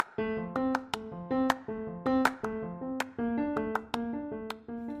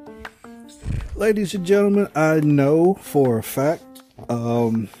Ladies and gentlemen, I know for a fact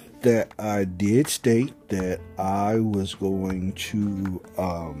that I did state that I was going to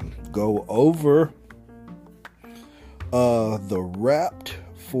go over the Wrapped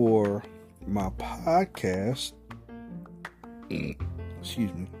for my podcast.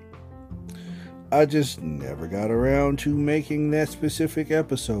 Excuse me. I just never got around to making that specific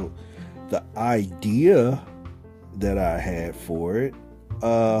episode. The idea that I had for it,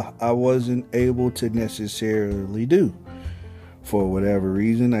 I wasn't able to necessarily do. For whatever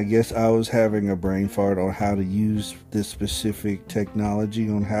reason, I guess I was having a brain fart on how to use this specific technology,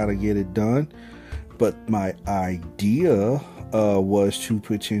 on how to get it done. But my idea was to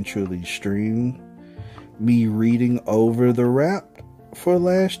potentially stream me reading over the Wrapped for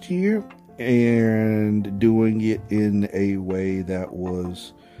last year and doing it in a way that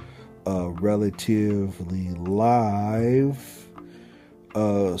was relatively live,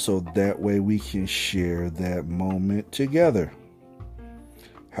 so that way we can share that moment together.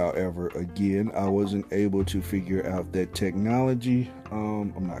 However, again, I wasn't able to figure out that technology.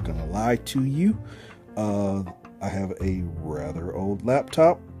 I'm not gonna lie to you. I have a rather old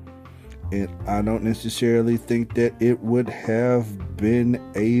laptop, and I don't necessarily think that it would have been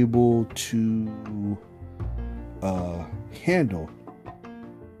able to handle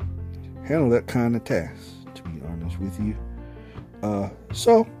that kind of task, to be honest with you.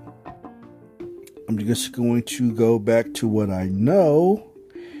 So I'm just going to go back to what I know,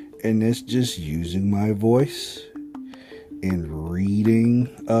 and it's just using my voice and reading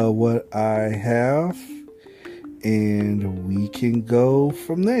what I have, and we can go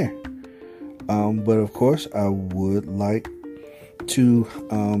from there. But of course, I would like to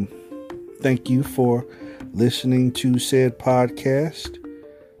thank you for listening to said podcast.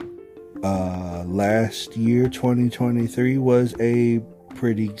 Last year, 2023, was a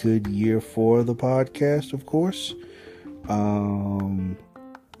pretty good year for the podcast, of course. I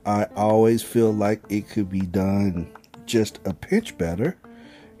always feel like it could be done just a pinch better,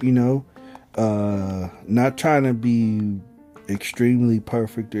 not trying to be extremely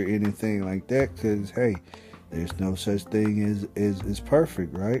perfect or anything like that, because hey, there's no such thing as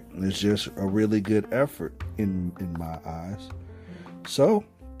perfect, right? It's just a really good effort in my eyes. So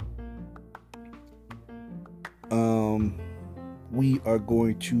we are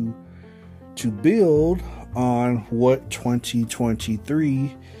going to build on what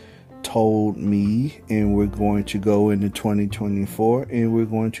 2023 told me, and we're going to go into 2024, and we're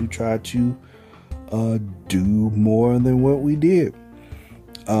going to try to do more than what we did.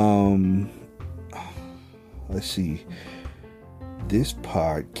 Let's see. This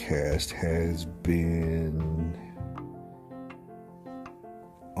podcast has been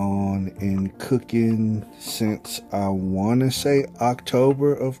on and cooking since, I want to say,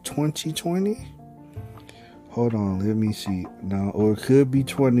 October of 2020. Hold on, let me see. Now, or it could be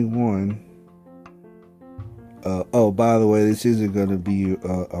 21. By the way, this isn't going to be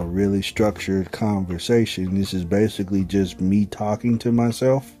a really structured conversation. This is basically just me talking to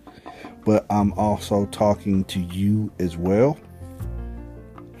myself, but I'm also talking to you as well.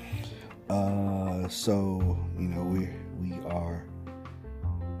 So, we are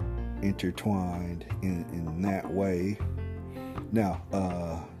intertwined in that way. Now,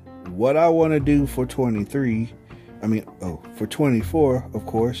 what I want to do for 24, of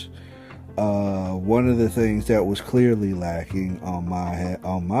course, one of the things that was clearly lacking on my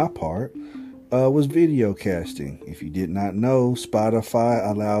part was video casting. If you did not know, Spotify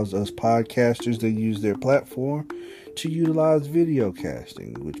allows us podcasters to use their platform to utilize video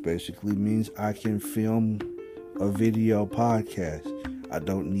casting, which basically means I can film a video podcast. I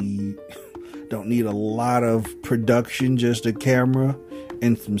don't need a lot of production, just a camera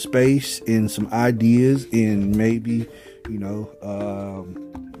and some space and some ideas, and maybe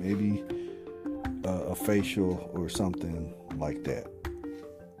a facial or something like that.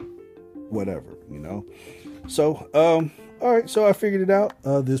 Whatever, So, all right. So I figured it out.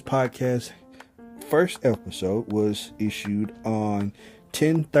 This podcast first episode was issued on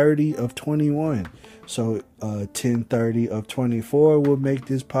 10/30 of 21. So 10/30 of 24 will make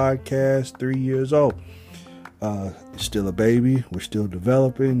this podcast 3 years old. It's still a baby. We're still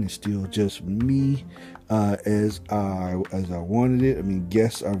developing. It's still just me as I wanted it. I mean,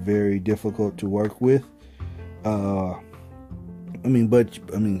 guests are very difficult to work with.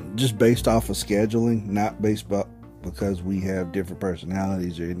 Just based off of scheduling, not based because we have different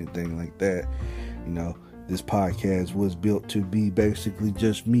personalities or anything like that. This podcast was built to be basically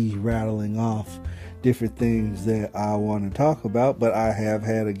just me rattling off different things that I want to talk about. But I have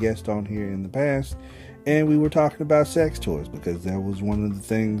had a guest on here in the past, and we were talking about sex toys, because that was one of the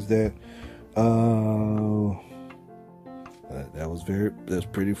things that That was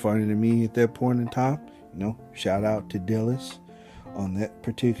pretty funny to me at that point in time. Shout out to Dillis on that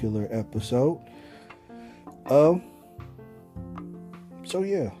particular episode. So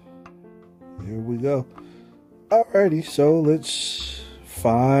yeah, here we go. Alrighty, so let's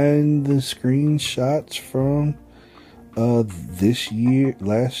find the screenshots from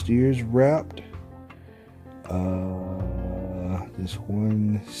last year's Wrapped. Just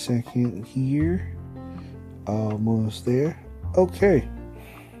 1 second here. Almost there. Okay.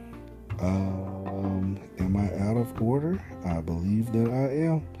 Am I out of order? I believe that I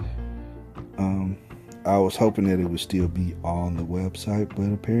am. I was hoping that it would still be on the website,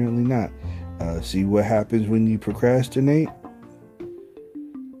 but apparently not. See what happens when you procrastinate?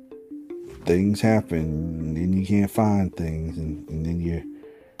 Things happen, and then you can't find things, and then you're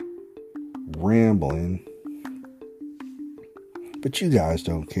rambling. But you guys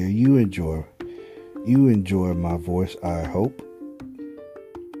don't care. You enjoy my voice, I hope.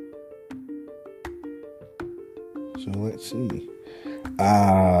 So let's see.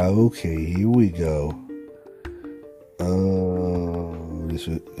 Okay, here we go.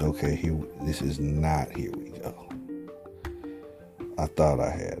 This is not here we go. I thought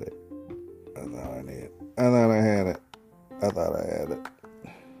I had it. I thought I had it.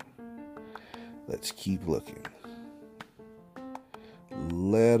 Let's keep looking.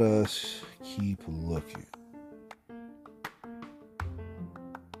 Let us keep looking.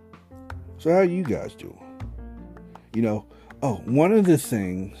 So how you guys doing? One of the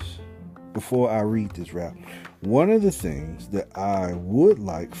things, before I read this rap, one of the things that I would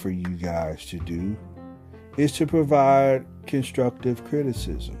like for you guys to do is to provide constructive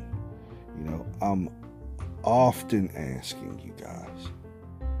criticism. I'm often asking you guys,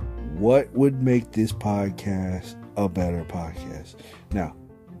 what would make this podcast a better podcast? Now,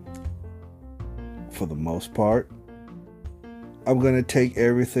 for the most part, I'm going to take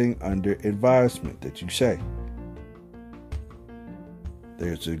everything under advisement that you say.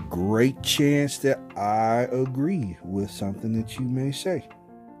 There's a great chance that I agree with something that you may say.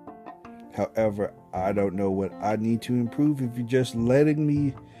 However, I don't know what I need to improve if you're just letting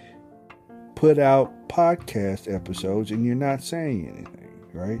me put out podcast episodes and you're not saying anything,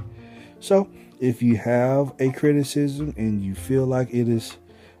 right? So, if you have a criticism and you feel like it is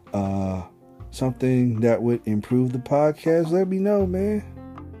something that would improve the podcast, let me know, man.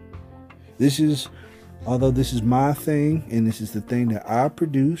 Although this is my thing and this is the thing that I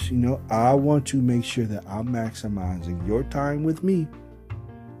produce, I want to make sure that I'm maximizing your time with me.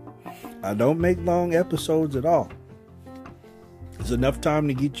 I don't make long episodes at all. It's enough time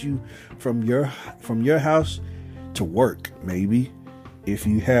to get you from your house to work, maybe, if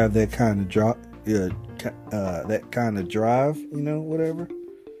you have that kind of drive, whatever.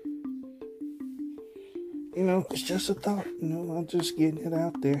 It's just a thought. I'm just getting it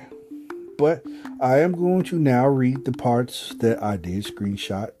out there. But I am going to now read the parts that I did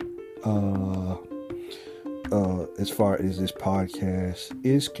screenshot. As far as this podcast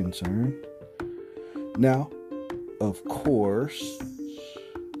is concerned. Now, of course,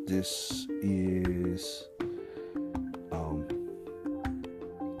 this is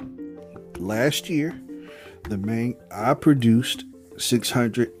last year. I produced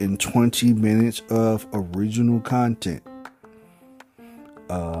 620 minutes of original content.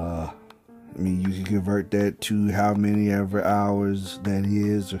 You can convert that to how many ever hours that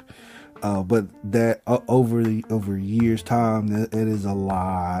is, but that over years' time, that it is a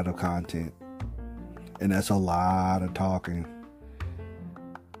lot of content, and that's a lot of talking.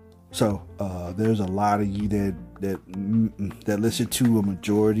 So there's a lot of you that listen to a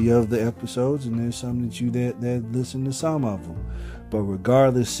majority of the episodes, and there's some that listen to some of them. But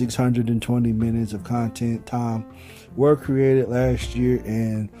regardless, 620 minutes of content time were created last year,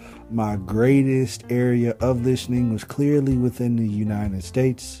 and my greatest area of listening was clearly within the United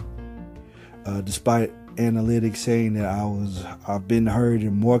States. Despite analytics saying that I've been heard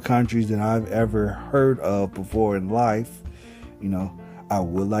in more countries than I've ever heard of before in life. I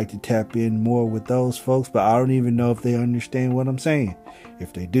would like to tap in more with those folks, but I don't even know if they understand what I'm saying.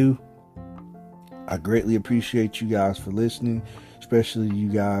 If they do, I greatly appreciate you guys for listening, especially you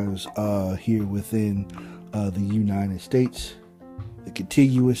guys here within the United States, the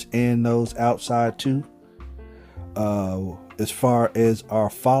contiguous, and those outside too. As far as our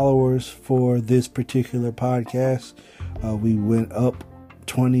followers for this particular podcast, we went up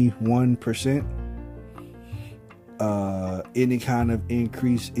 21%. Any kind of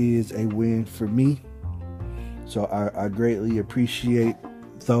increase is a win for me. So I greatly appreciate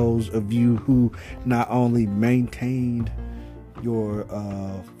those of you who not only maintained your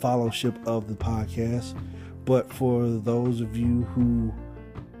fellowship of the podcast. But for those of you who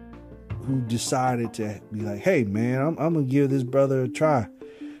decided to be like, hey man, I'm gonna give this brother a try.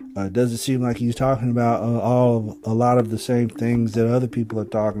 Doesn't seem like he's talking about a lot of the same things that other people are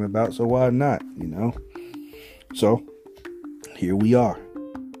talking about, so why not, So here we are.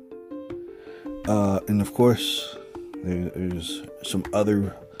 And of course, there's some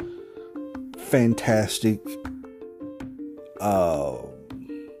other fantastic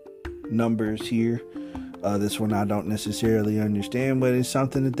numbers here. This one I don't necessarily understand, but it's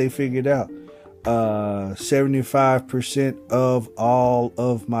something that they figured out. 75% of all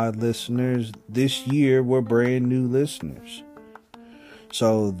of my listeners this year were brand new listeners.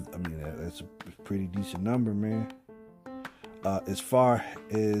 So, I mean, that's a pretty decent number, man. As far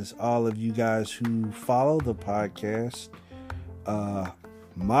as all of you guys who follow the podcast,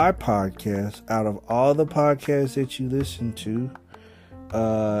 my podcast, out of all the podcasts that you listen to,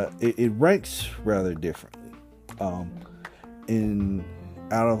 it ranks rather differently.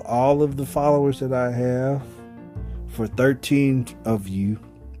 Out of all of the followers that I have, for 13 of you,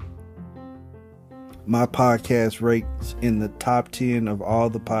 my podcast ranks in the top 10 of all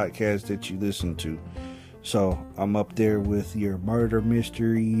the podcasts that you listen to. So I'm up there with your murder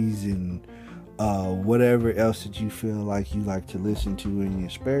mysteries and whatever else that you feel like you like to listen to in your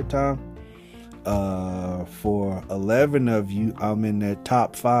spare time. For 11 of you, I'm in that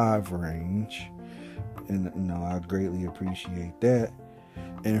top 5 range, and I greatly appreciate that.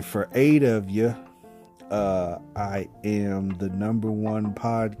 And for 8 of you, I am the number 1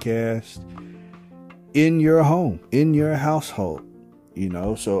 podcast in your home, in your household,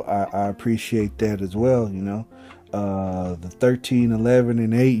 so I appreciate that as well. The 13, 11,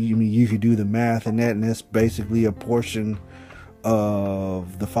 and 8, you could do the math and that's basically a portion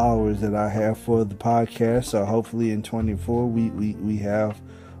of the followers that I have for the podcast. So hopefully in 24 we have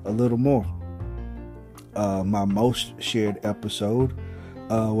a little more. My most shared episode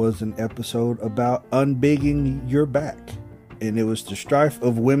was an episode about unbigging your back, and it was the strife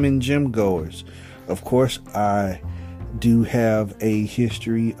of women gym goers. Of course, I do have a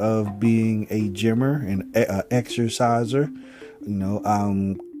history of being a gymmer and exerciser.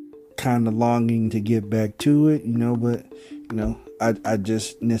 I'm kind of longing to get back to it, but I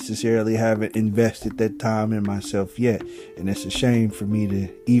just necessarily haven't invested that time in myself yet, and it's a shame for me to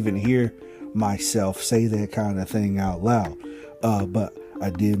even hear myself say that kind of thing out loud. But I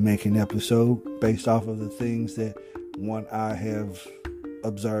did make an episode based off of the things that, 1, I have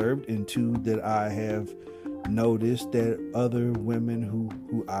observed, and 2, that I have noticed that other women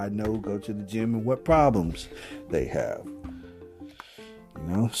who I know go to the gym and what problems they have.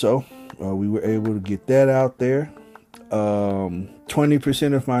 So we were able to get that out there.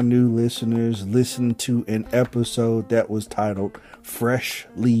 20% of my new listeners listened to an episode that was titled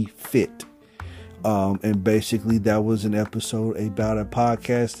Freshly Fit. And basically that was an episode about a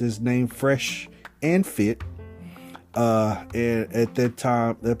podcast that's named Fresh and Fit. And at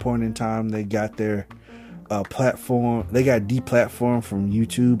that point in time, they got their platform. They got deplatformed from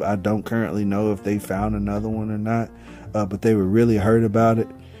YouTube. I don't currently know if they found another one or not, but they were really hurt about it.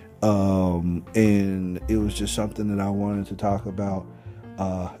 And it was just something that I wanted to talk about,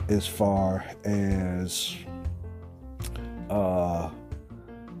 as far as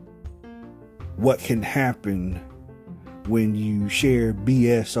what can happen when you share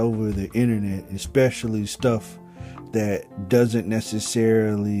BS over the internet, especially stuff that doesn't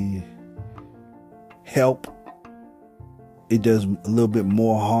necessarily help. It does a little bit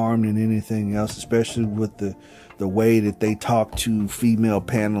more harm than anything else, especially with the way that they talk to female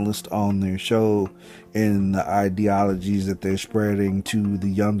panelists on their show and the ideologies that they're spreading to the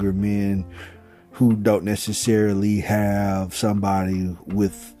younger men who don't necessarily have somebody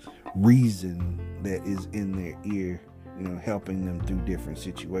with reason that is in their ear, helping them through different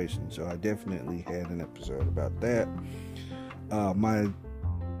situations. So I definitely had an episode about that. My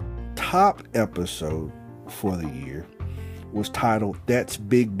top episode for the year was titled That's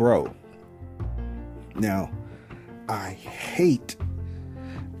Big Bro. Now, I hate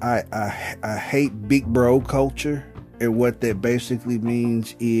big bro culture, and what that basically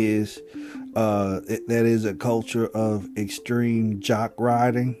means is that is a culture of extreme jock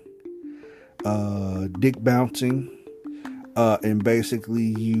riding, dick bouncing, and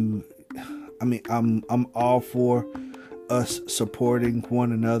basically I'm all for us supporting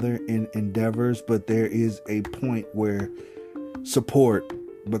one another in endeavors, but there is a point where support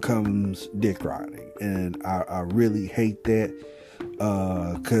becomes dick riding, and I really hate that,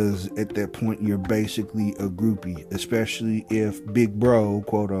 because at that point you're basically a groupie, especially if big bro,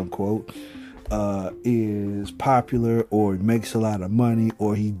 quote unquote, is popular or makes a lot of money,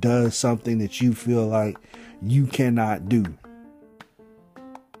 or he does something that you feel like you cannot do.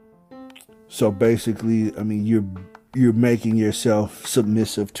 So basically, I mean, you're making yourself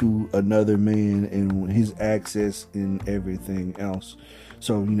submissive to another man and his access and everything else.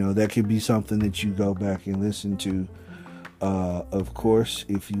 So, that could be something that you go back and listen to, of course,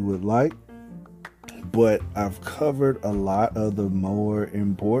 if you would like. But I've covered a lot of the more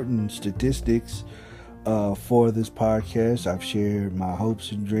important statistics for this podcast. I've shared my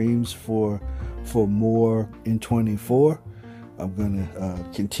hopes and dreams for more in 24. I'm going to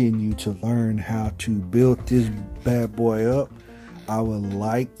continue to learn how to build this bad boy up. I would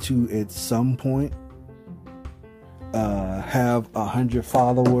like to, at some point, have 100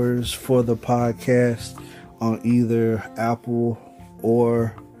 followers for the podcast on either Apple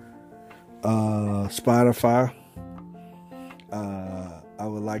or Spotify. I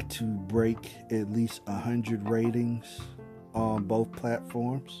would like to break at least 100 ratings on both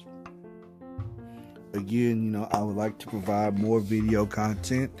platforms. Again, I would like to provide more video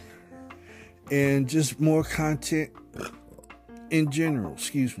content and just more content in general.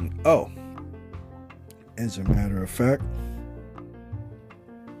 Excuse me. Oh, as a matter of fact,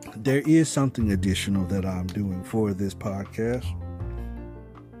 there is something additional that I'm doing for this podcast.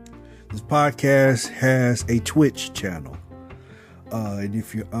 This podcast has a Twitch channel. And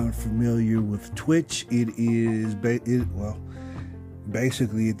if you're unfamiliar with Twitch, it is,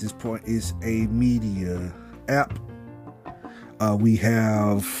 basically at this point, it's a media app.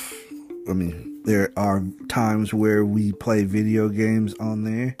 There are times where we play video games on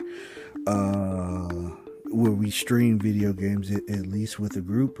there, where we stream video games at least with a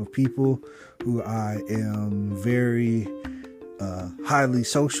group of people who I am very highly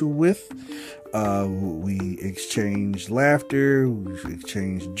social with. We exchange laughter, we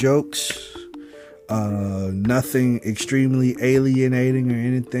exchange jokes, nothing extremely alienating or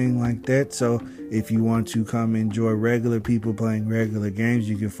anything like that. So if you want to come enjoy regular people playing regular games,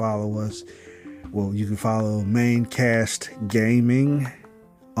 you can follow us. Well, you can follow Maincast Gaming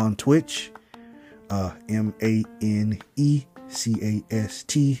on Twitch,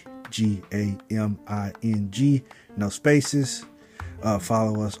 MANECASTGAMING, no spaces.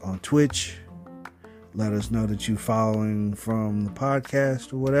 Follow us on Twitch. Let us know that you're following from the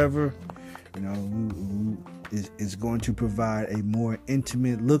podcast or whatever. It's going to provide a more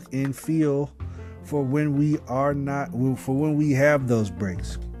intimate look and feel for when we have those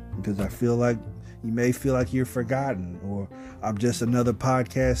breaks. Because I feel like you may feel like you're forgotten, or I'm just another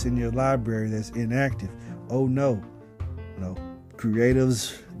podcast in your library that's inactive. Oh no,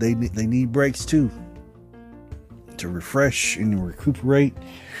 creatives, they need breaks too, to refresh and recuperate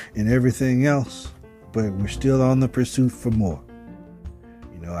and everything else. But we're still on the pursuit for more.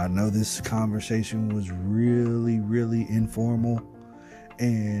 I know this conversation was really, really informal,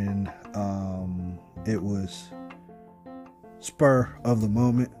 and it was spur of the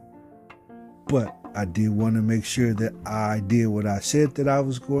moment. But I did want to make sure that I did what I said that I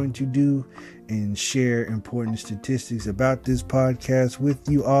was going to do and share important statistics about this podcast with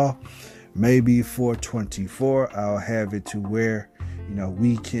you all. Maybe for 24, I'll have it to where,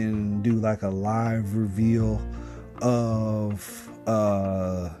 we can do like a live reveal of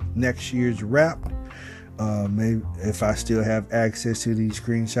next year's wrap. Maybe if I still have access to these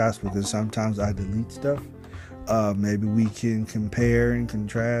screenshots, because sometimes I delete stuff. Maybe we can compare and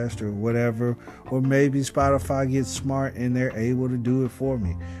contrast or whatever. Or maybe Spotify gets smart and they're able to do it for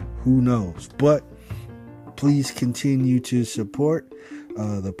me. Who knows? But please continue to support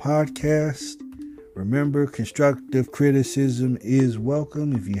the podcast. Remember, constructive criticism is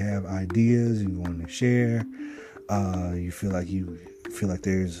welcome. If you have ideas you want to share, you feel like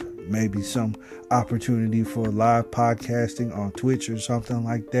there's maybe some opportunity for live podcasting on Twitch or something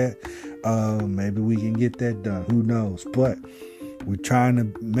like that, maybe we can get that done. Who knows? But we're trying to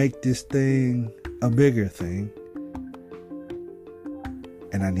make this thing a bigger thing,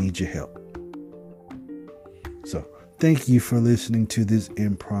 and I need your help. So thank you for listening to this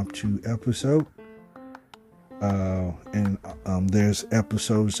impromptu episode. And there's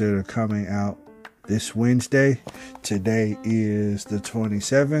episodes that are coming out this Wednesday. Today is the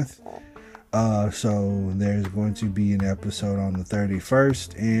 27th. So there's going to be an episode on the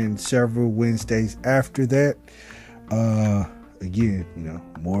 31st and several Wednesdays after that. Again,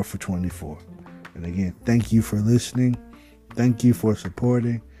 more for 24. And again, thank you for listening. Thank you for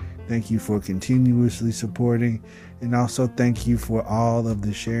supporting. Thank you for continuously supporting. And also thank you for all of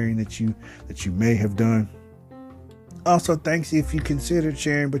the sharing that you may have done. Also, thanks if you considered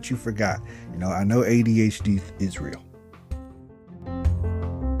sharing, but you forgot. I know ADHD is real.